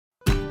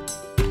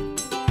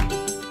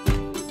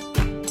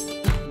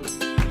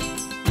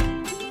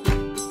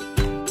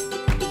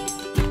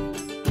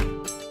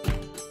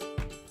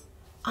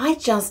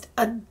just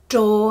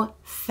adore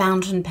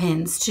fountain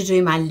pens to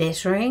do my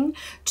lettering,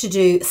 to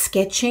do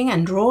sketching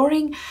and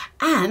drawing,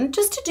 and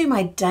just to do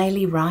my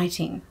daily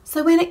writing.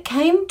 So when it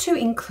came to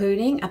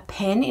including a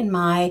pen in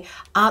my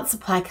art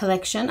supply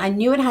collection, I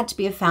knew it had to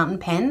be a fountain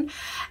pen,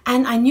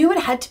 and I knew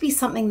it had to be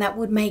something that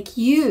would make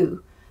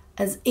you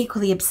as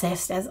equally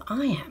obsessed as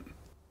I am.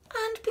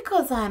 And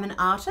because I am an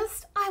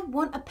artist, I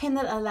want a pen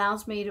that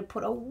allows me to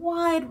put a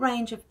wide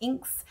range of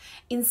inks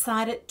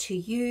inside it to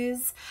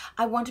use.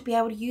 I want to be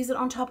able to use it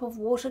on top of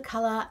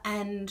watercolor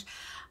and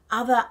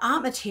other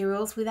art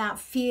materials without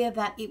fear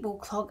that it will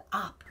clog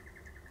up.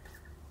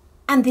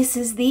 And this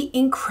is the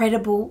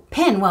INKredible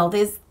Pen. Well,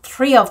 there's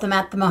 3 of them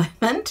at the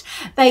moment.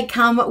 They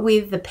come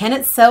with the pen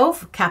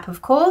itself, cap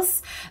of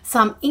course,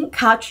 some ink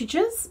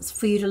cartridges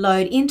for you to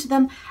load into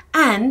them,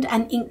 and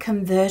an ink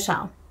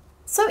converter.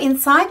 So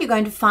inside you're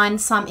going to find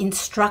some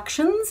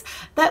instructions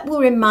that will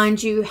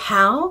remind you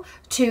how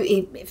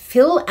to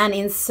fill and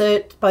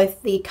insert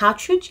both the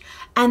cartridge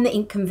and the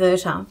ink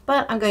converter.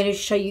 But I'm going to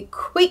show you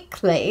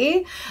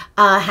quickly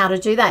how to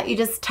do that. You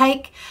just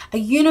take a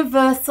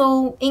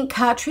universal ink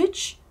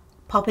cartridge,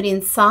 pop it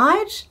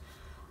inside,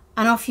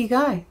 and off you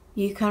go.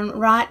 You can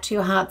write to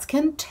your heart's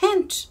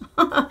content.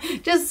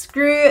 Just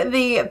screw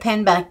the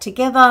pen back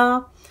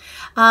together.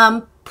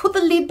 Put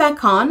the lid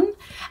back on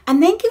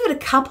and then give it a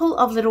couple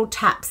of little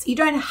taps. You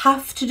don't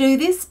have to do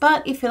this,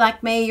 but if you're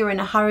like me, you're in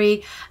a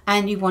hurry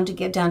and you want to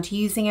get down to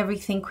using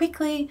everything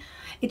quickly,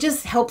 it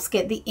just helps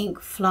get the ink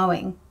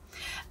flowing.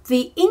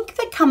 The ink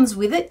that comes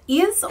with it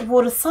is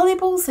water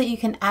soluble, so you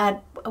can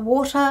add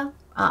water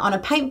on a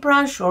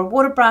paintbrush or a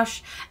water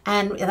brush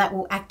and that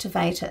will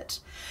activate it.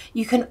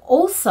 You can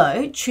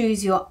also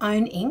choose your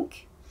own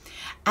ink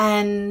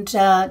and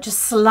just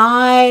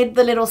slide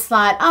the little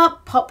slide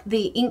up, pop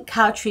the ink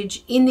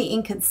cartridge in the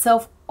ink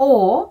itself,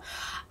 or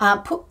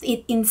put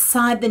it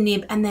inside the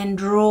nib and then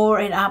draw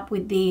it up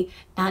with the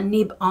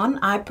nib on.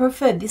 I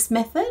prefer this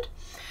method.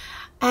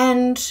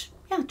 And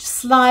yeah, just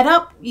slide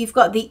up, you've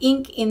got the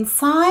ink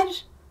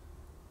inside,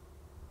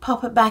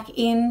 pop it back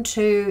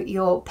into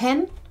your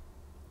pen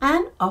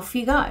and off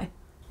you go.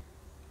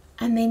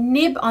 And the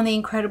nib on the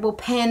INKredible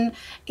Pen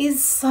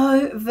is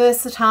so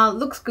versatile. It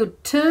looks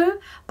good too,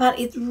 but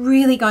it's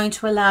really going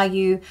to allow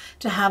you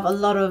to have a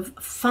lot of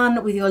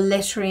fun with your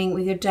lettering,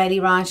 with your daily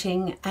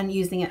writing, and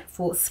using it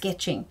for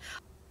sketching.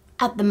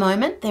 At the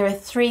moment, there are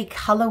 3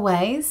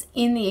 colorways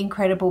in the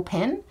INKredible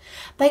Pen.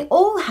 They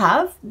all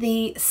have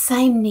the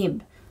same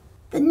nib.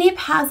 The nib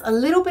has a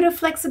little bit of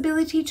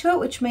flexibility to it,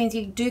 which means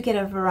you do get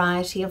a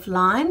variety of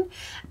line,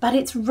 but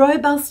it's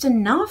robust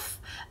enough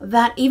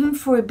that even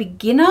for a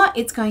beginner,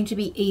 it's going to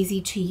be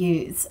easy to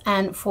use.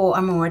 And for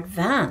a more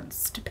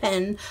advanced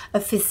pen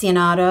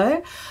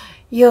aficionado,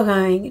 you're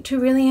going to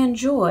really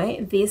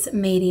enjoy this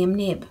medium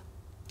nib.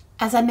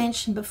 As I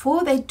mentioned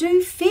before, they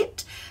do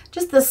fit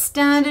just the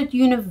standard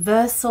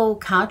universal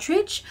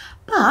cartridge,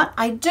 but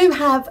I do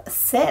have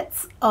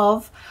sets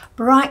of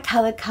bright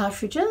colored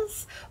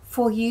cartridges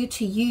for you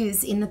to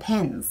use in the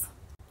pens.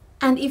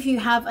 And if you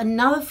have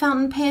another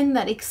fountain pen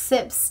that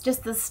accepts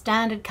just the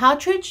standard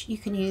cartridge, you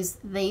can use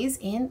these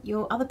in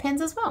your other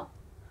pens as well.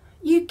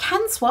 You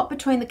can swap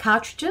between the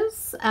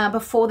cartridges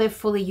before they're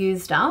fully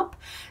used up.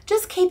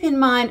 Just keep in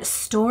mind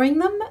storing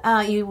them.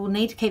 You will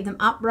need to keep them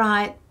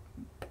upright,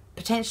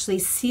 potentially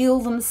seal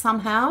them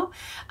somehow.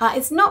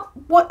 It's not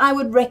what I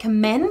would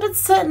recommend. It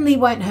certainly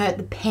won't hurt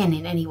the pen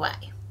in any way.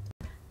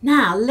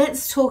 Now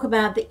let's talk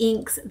about the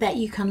inks that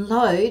you can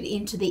load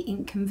into the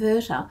ink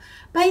converter.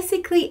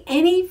 Basically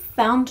any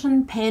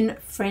fountain pen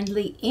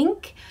friendly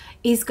ink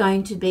is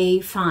going to be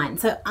fine.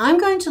 So I'm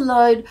going to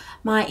load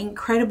my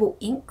INKredible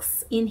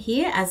inks in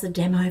here as a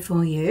demo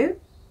for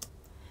you.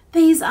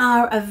 These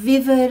are a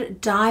vivid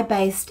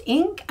dye-based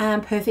ink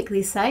and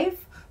perfectly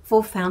safe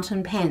for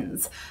fountain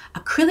pens.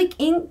 Acrylic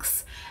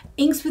inks,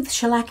 inks with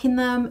shellac in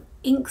them,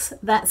 inks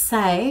that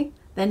say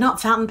they're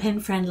not fountain pen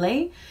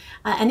friendly,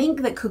 an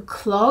ink that could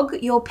clog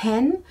your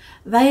pen.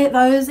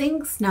 Those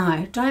inks,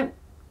 no,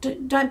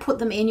 don't put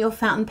them in your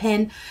fountain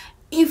pen.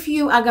 If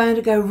you are going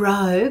to go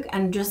rogue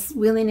and just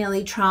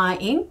willy-nilly try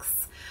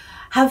inks,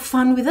 have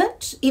fun with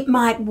it. It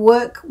might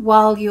work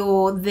while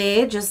you're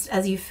there, just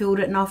as you filled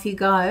it and off you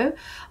go,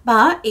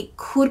 but it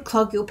could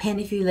clog your pen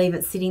if you leave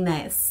it sitting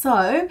there.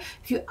 So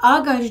if you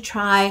are going to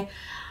try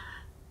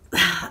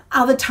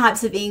other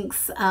types of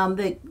inks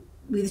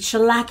with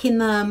shellac in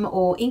them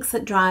or inks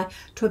that dry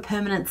to a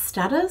permanent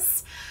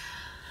status,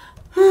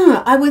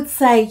 I would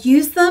say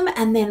use them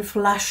and then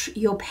flush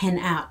your pen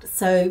out.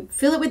 So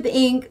fill it with the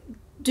ink,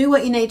 do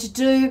what you need to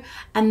do,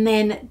 and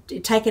then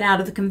take it out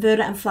of the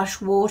converter and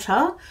flush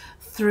water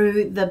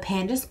through the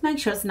pen. Just make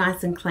sure it's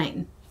nice and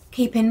clean.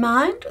 Keep in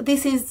mind,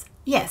 this is,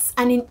 yes,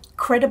 an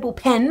INKredible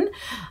pen,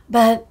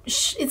 but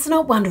it's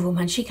not Wonder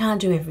Woman. She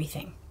can't do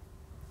everything.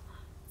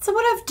 So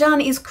what I've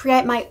done is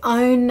create my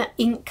own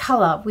ink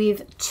color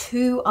with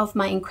two of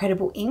my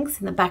INKredible inks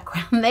in the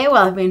background there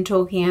while I've been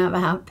talking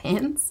about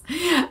pens.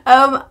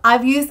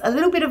 I've used a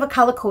little bit of a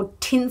color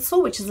called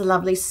Tinsel, which is a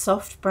lovely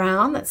soft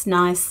brown that's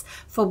nice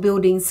for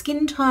building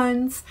skin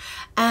tones,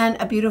 and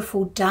a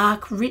beautiful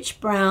dark rich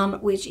brown,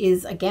 which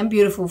is again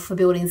beautiful for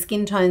building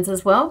skin tones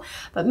as well.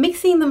 But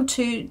mixing the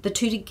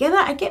two together,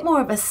 I get more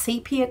of a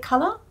sepia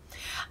color.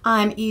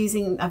 I've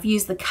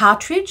used the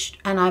cartridge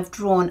and I've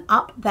drawn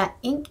up that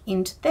ink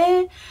into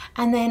there,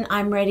 and then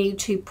I'm ready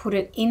to put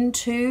it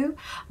into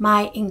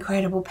my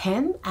INKredible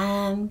pen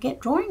and get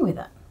drawing with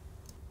it.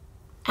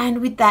 And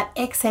with that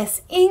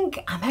excess ink,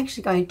 I'm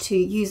actually going to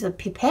use a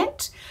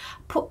pipette,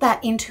 put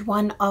that into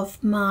one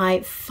of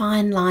my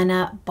fine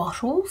liner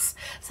bottles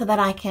so that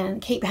I can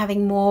keep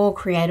having more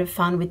creative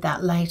fun with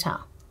that later.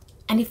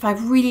 And if I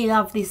really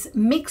love this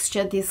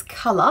mixture, this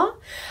color,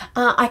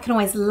 I can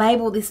always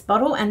label this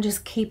bottle and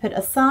just keep it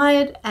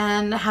aside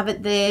and have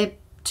it there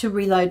to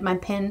reload my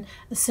pen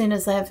as soon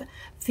as I've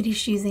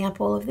finished using up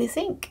all of this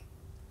ink.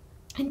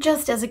 And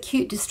just as a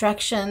cute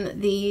distraction,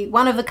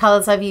 one of the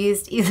colors I've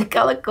used is a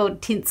color called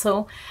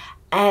Tinsel,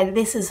 and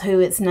this is who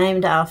it's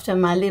named after,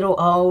 my little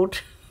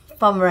old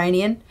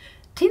Pomeranian,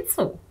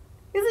 Tinsel.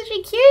 Isn't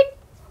she cute?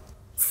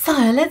 So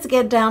let's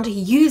get down to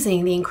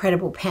using the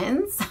INKredible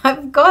pens.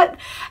 I've got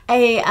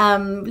a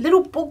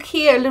little book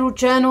here, a little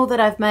journal that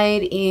I've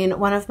made in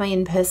one of my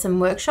in-person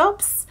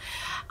workshops.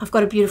 I've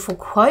got a beautiful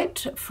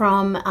quote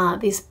from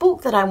this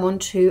book that I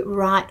want to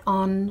write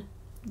on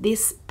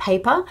this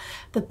paper.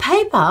 The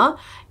paper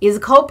is a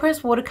cold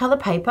pressed watercolor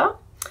paper,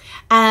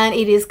 and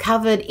it is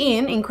covered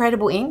in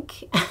INKredible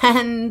ink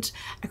and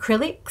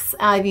acrylics.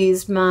 I've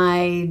used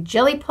my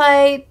jelly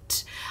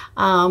plate.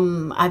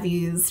 I've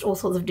used all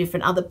sorts of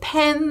different other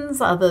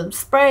pens, other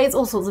sprays,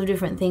 all sorts of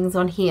different things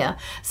on here.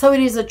 So it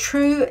is a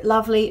true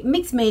lovely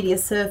mixed media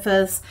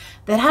surface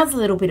that has a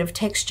little bit of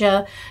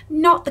texture,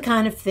 not the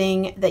kind of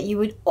thing that you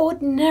would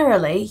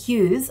ordinarily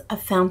use a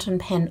fountain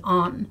pen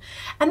on.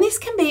 And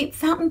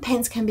fountain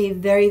pens can be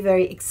very,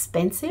 very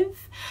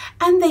expensive,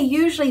 and they're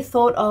usually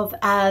thought of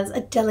as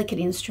a delicate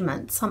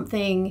instrument,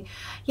 something,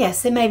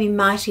 yes, it may be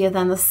mightier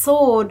than the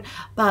sword,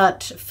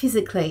 but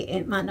physically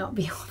it might not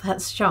be all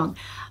that strong.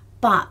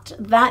 But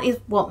that is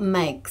what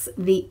makes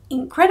the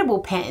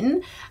INKredible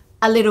pen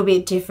a little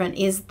bit different,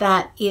 is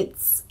that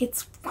it's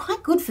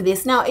quite good for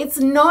this. Now, it's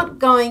not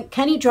going,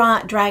 can you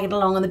drag it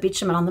along on the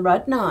bitumen on the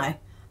road? No,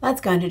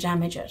 that's going to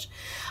damage it.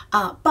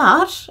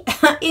 But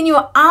in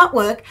your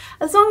artwork,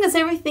 as long as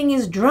everything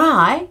is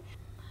dry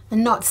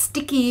and not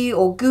sticky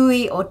or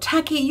gooey or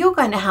tacky, you're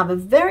going to have a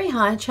very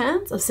high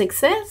chance of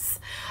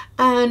success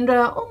and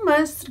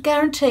almost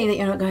guarantee that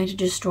you're not going to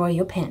destroy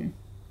your pen.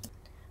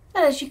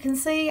 But as you can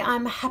see,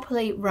 I'm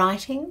happily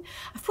writing.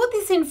 I've put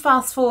this in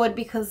fast forward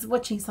because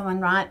watching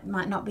someone write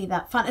might not be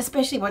that fun,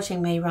 especially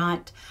watching me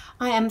write.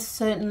 I am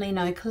certainly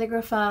no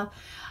calligrapher,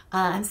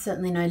 I'm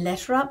certainly no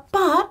letterer,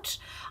 but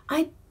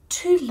I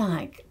do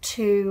like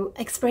to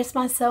express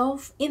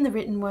myself in the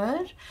written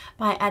word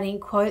by adding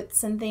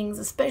quotes and things,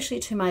 especially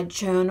to my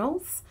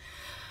journals.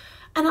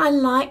 And I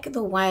like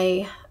the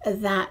way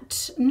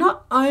that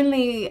not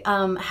only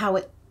how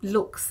it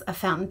looks, a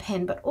fountain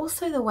pen, but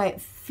also the way it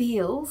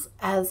feels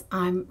as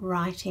I'm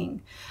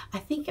writing. I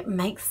think it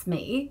makes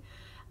me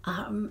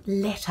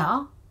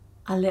letter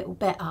a little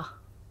better.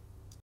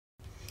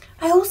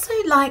 I also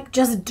like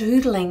just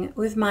doodling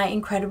with my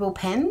INKredible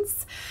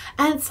pens,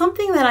 and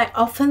something that I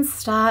often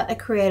start a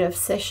creative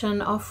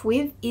session off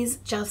with is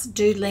just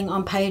doodling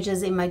on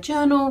pages in my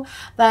journal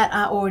that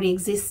are already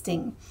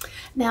existing.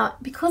 Now,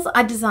 because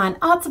I design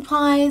art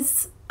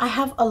supplies, I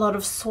have a lot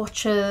of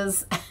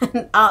swatches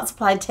and art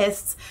supply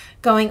tests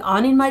going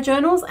on in my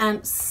journals,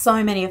 and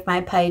so many of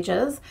my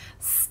pages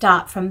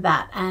start from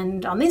that.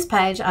 And on this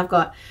page I've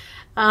got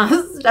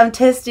I'm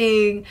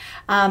testing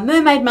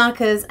mermaid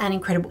markers and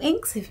INKredible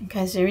inks, in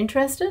case you're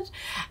interested.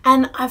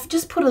 And I've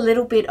just put a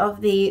little bit of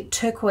the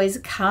turquoise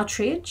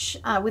cartridge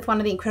with one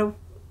of the INKredible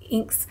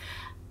inks,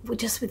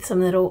 just with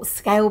some little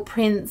scale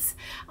prints.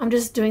 I'm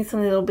just doing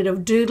some little bit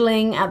of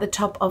doodling at the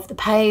top of the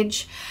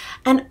page.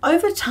 And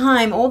over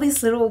time, all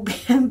these little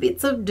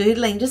bits of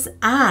doodling just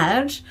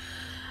add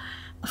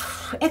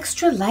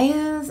extra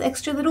layers,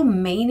 extra little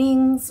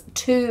meanings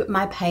to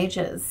my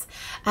pages.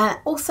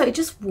 Also, it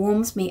just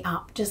warms me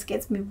up, just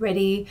gets me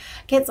ready,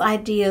 gets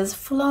ideas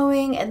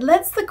flowing. It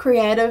lets the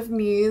creative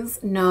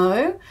muse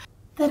know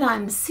that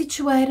I'm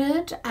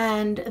situated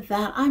and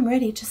that I'm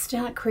ready to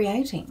start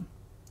creating.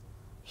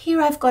 Here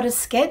I've got a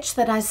sketch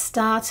that I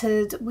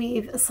started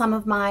with some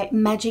of my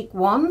magic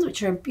wands,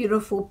 which are a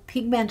beautiful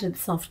pigmented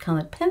soft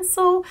coloured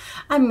pencil.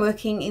 I'm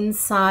working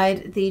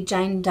inside the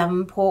Jane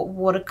Davenport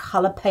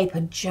watercolour paper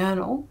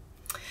journal.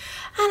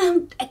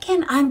 And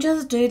again, I'm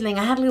just doodling.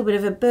 I had a little bit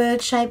of a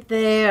bird shape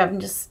there. I'm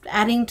just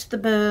adding to the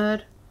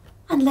bird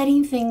and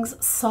letting things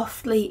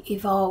softly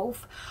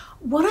evolve.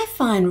 What I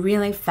find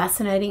really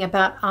fascinating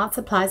about art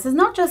supplies is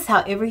not just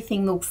how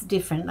everything looks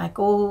different, like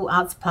all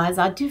art supplies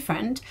are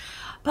different,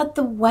 but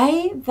the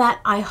way that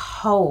I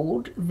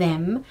hold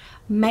them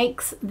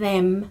makes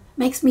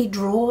me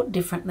draw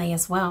differently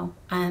as well,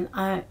 and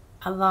I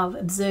love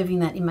observing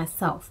that in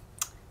myself.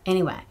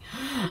 Anyway,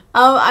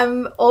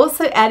 I'm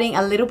also adding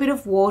a little bit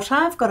of water.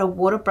 I've got a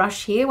water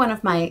brush here, one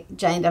of my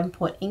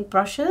Davenport ink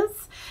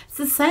brushes. It's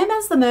the same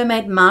as the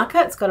mermaid marker.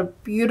 It's got a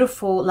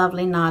beautiful,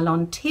 lovely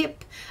nylon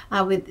tip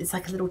it's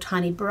like a little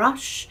tiny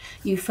brush.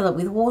 You fill it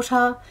with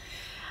water,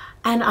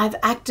 and I've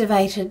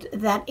activated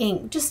that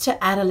ink just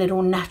to add a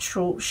little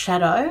natural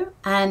shadow.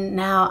 And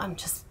now I'm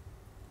just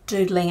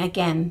doodling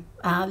again,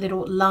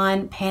 little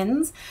line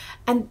pens.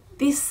 And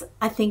this,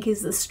 I think,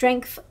 is the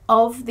strength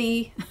of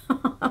the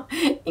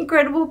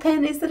INKredible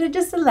pen, is that it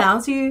just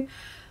allows you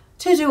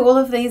to do all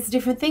of these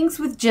different things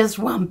with just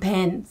one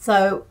pen.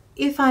 So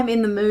if I'm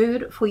in the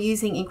mood for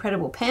using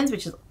INKredible pens,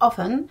 which is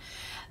often,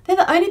 they're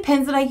the only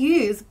pens that I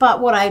use.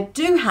 But what I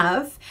do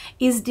have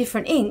is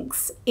different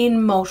inks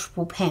in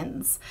multiple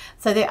pens.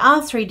 So there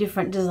are 3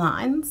 different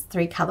designs,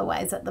 3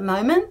 colorways at the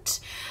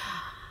moment.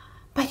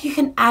 But you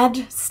can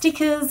add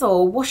stickers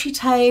or washi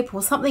tape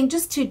or something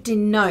just to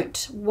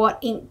denote what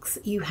inks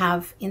you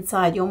have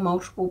inside your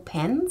multiple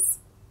pens.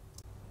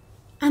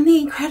 And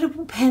the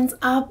INKredible pens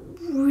are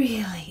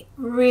really,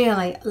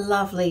 really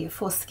lovely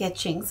for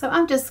sketching. So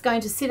I'm just going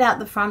to sit out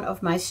the front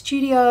of my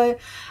studio,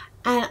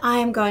 and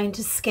I'm going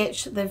to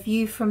sketch the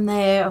view from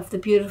there of the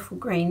beautiful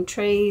green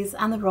trees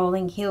and the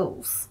rolling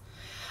hills.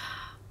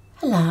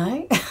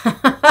 Hello.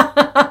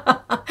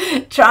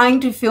 Trying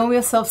to film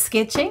yourself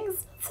sketching?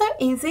 It's so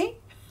easy.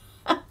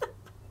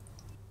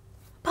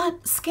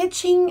 But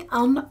sketching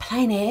on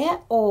plein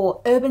air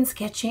or urban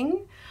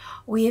sketching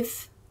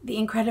with the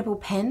INKredible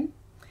pen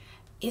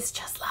is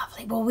just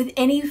lovely. Well, with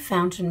any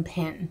fountain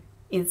pen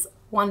is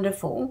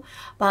wonderful,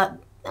 but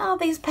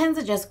these pens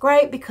are just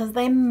great because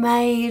they're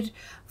made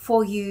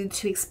for you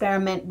to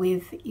experiment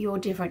with your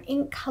different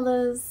ink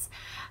colors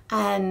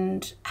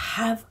and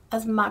have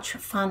as much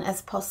fun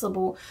as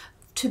possible,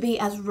 to be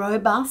as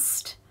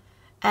robust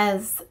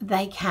as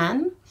they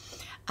can,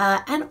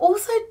 and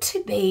also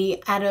to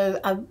be at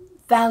a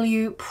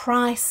value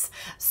price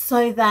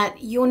so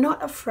that you're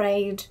not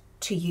afraid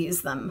to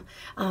use them.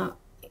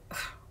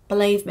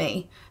 Believe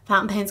me,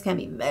 fountain pens can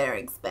be very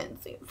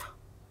expensive,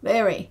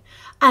 very,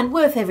 and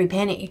worth every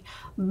penny.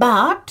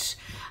 But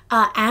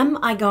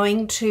am I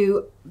going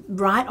to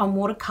write on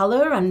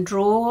watercolor and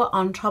draw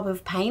on top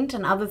of paint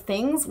and other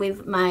things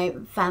with my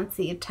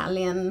fancy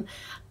Italian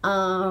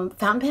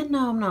fountain pen?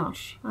 No, I'm not.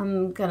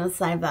 I'm gonna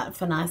save that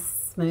for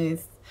nice,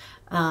 smooth,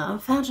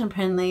 fountain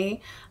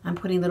penly. I'm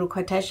putting little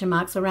quotation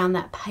marks around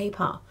that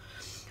paper.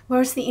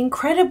 Whereas the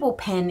INKredible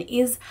pen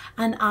is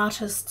an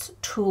artist's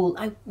tool.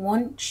 I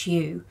want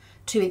you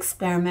to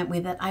experiment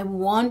with it. I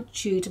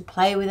want you to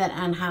play with it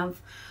and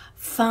have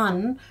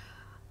fun,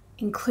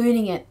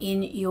 including it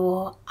in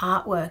your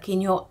artwork,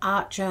 in your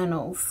art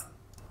journals.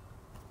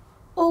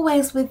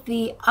 Always with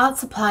the art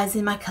supplies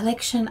in my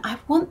collection, I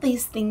want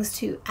these things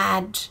to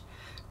add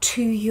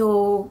to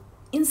your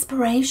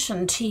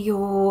inspiration, to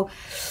your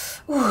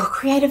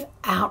creative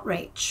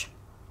outreach.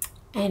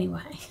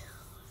 Anyway,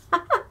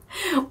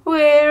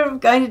 we're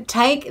going to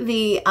take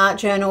the art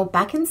journal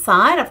back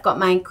inside. I've got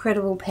my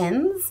INKredible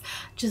pens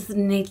just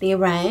neatly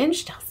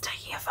arranged. I was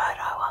taking a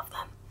photo of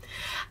them.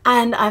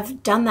 And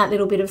I've done that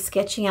little bit of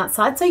sketching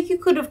outside. So you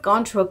could have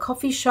gone to a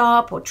coffee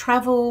shop or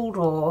traveled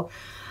or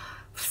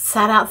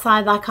sat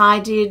outside like I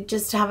did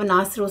just to have a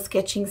nice little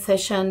sketching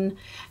session.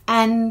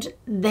 And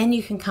then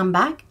you can come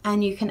back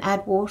and you can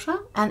add water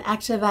and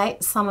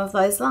activate some of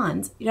those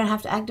lines. You don't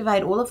have to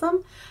activate all of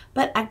them,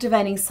 but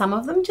activating some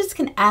of them just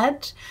can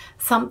add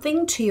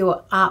something to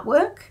your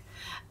artwork.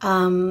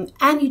 And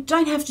you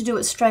don't have to do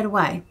it straight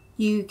away.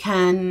 You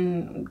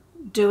can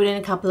do it in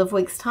a couple of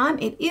weeks' time.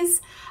 It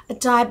is a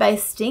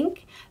dye-based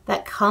ink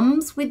that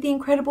comes with the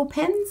INKredible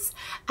pens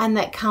and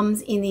that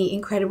comes in the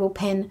INKredible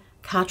pen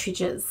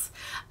cartridges.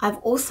 I've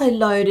also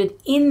loaded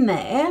in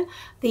there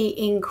the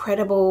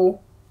INKredible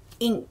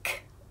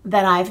ink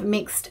that I've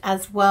mixed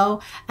as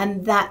well,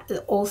 and that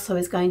also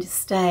is going to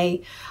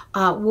stay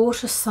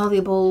water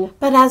soluble.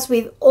 But as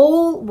with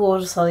all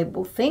water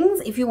soluble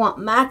things, if you want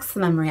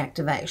maximum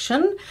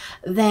reactivation,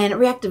 then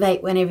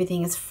reactivate when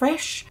everything is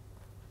fresh.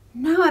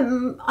 Now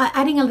I'm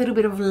adding a little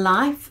bit of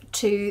life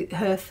to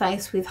her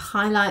face with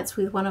highlights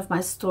with one of my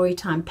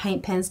Storytime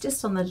paint pens,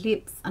 just on the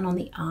lips and on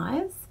the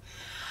eyes.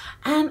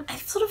 And I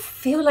sort of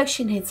feel like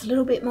she needs a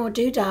little bit more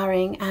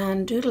doodaring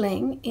and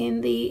doodling in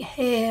the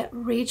hair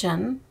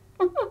region.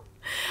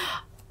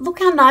 Look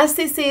how nice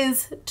this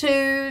is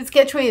to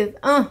sketch with.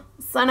 Oh,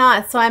 so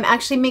nice. So I'm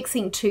actually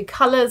mixing 2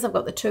 colors. I've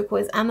got the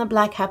turquoise and the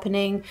black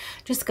happening,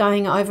 just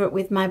going over it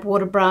with my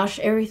water brush.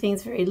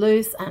 Everything's very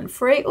loose and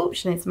free. Oh,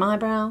 she needs my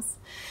eyebrows.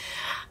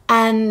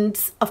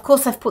 And of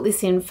course I've put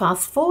this in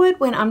fast forward.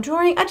 When I'm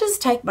drawing, I just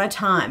take my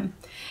time.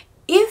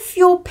 If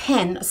your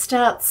pen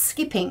starts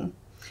skipping,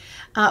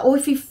 or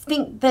if you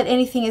think that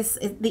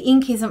the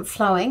ink isn't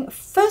flowing,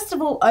 first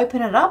of all,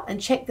 open it up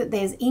and check that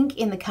there's ink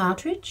in the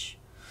cartridge.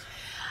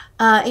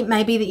 It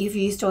may be that you've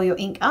used all your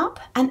ink up.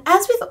 And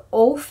as with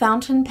all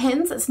fountain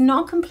pens, it's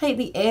not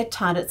completely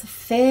airtight. It's a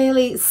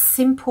fairly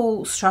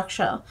simple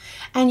structure.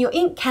 And your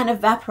ink can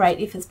evaporate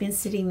if it's been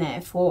sitting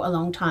there for a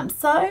long time.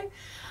 So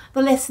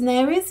the lesson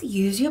there is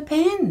use your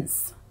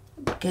pens.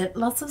 Get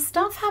lots of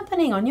stuff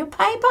happening on your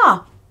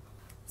paper.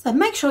 So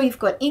make sure you've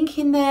got ink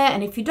in there,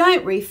 and if you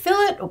don't, refill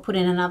it or put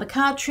in another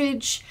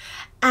cartridge.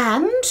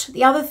 And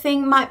the other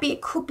thing might be,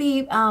 it could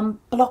be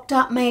blocked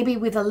up maybe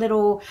with a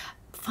little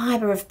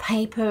fibre of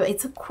paper.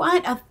 It's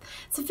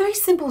a very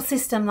simple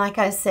system, like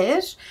I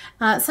said.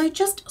 So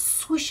just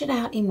swish it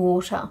out in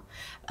water.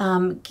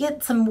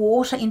 Get some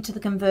water into the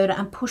converter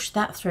and push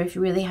that through if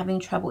you're really having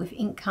trouble, if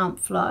ink can't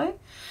flow.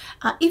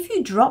 If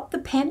you drop the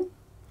pen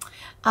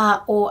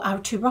or are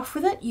too rough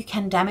with it, you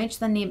can damage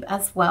the nib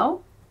as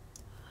well.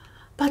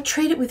 But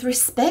treat it with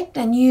respect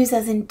and use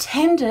as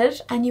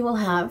intended, and you will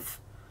have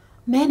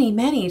many,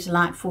 many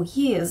delightful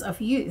years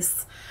of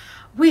use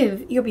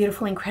with your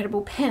beautiful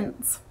INKredible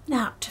pens.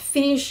 Now, to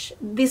finish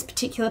this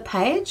particular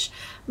page,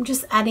 I'm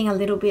just adding a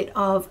little bit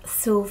of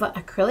silver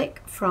acrylic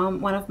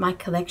from one of my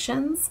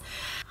collections.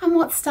 And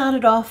what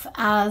started off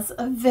as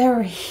a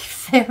very,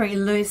 very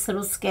loose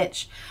little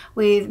sketch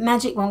with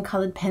magic wand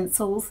coloured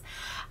pencils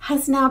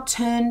has now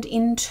turned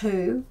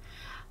into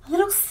a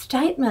little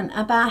statement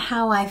about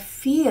how I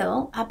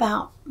feel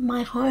about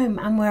my home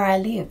and where I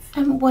live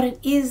and what it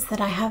is that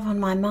I have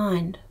on my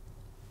mind.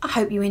 I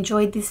hope you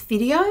enjoyed this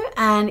video,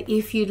 and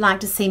if you'd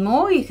like to see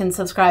more, you can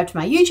subscribe to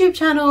my YouTube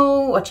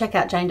channel or check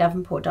out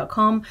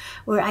janedavenport.com,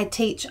 where I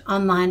teach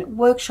online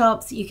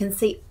workshops. You can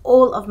see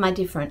all of my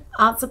different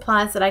art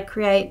supplies that I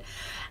create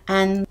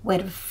and where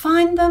to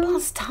find them,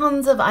 plus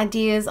tons of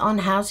ideas on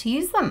how to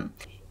use them.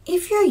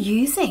 If you're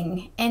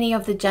using any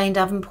of the Jane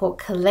Davenport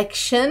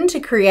collection to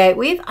create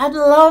with, I'd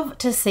love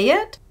to see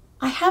it.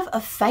 I have a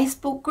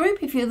Facebook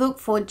group. If you look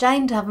for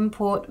Jane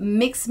Davenport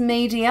Mixed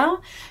Media,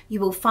 you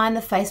will find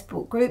the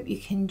Facebook group. You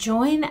can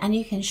join and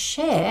you can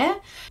share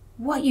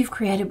what you've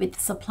created with the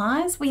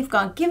supplies. We've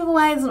got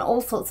giveaways and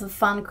all sorts of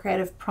fun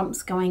creative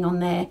prompts going on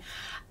there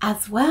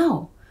as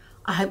well.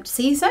 I hope to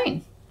see you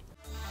soon.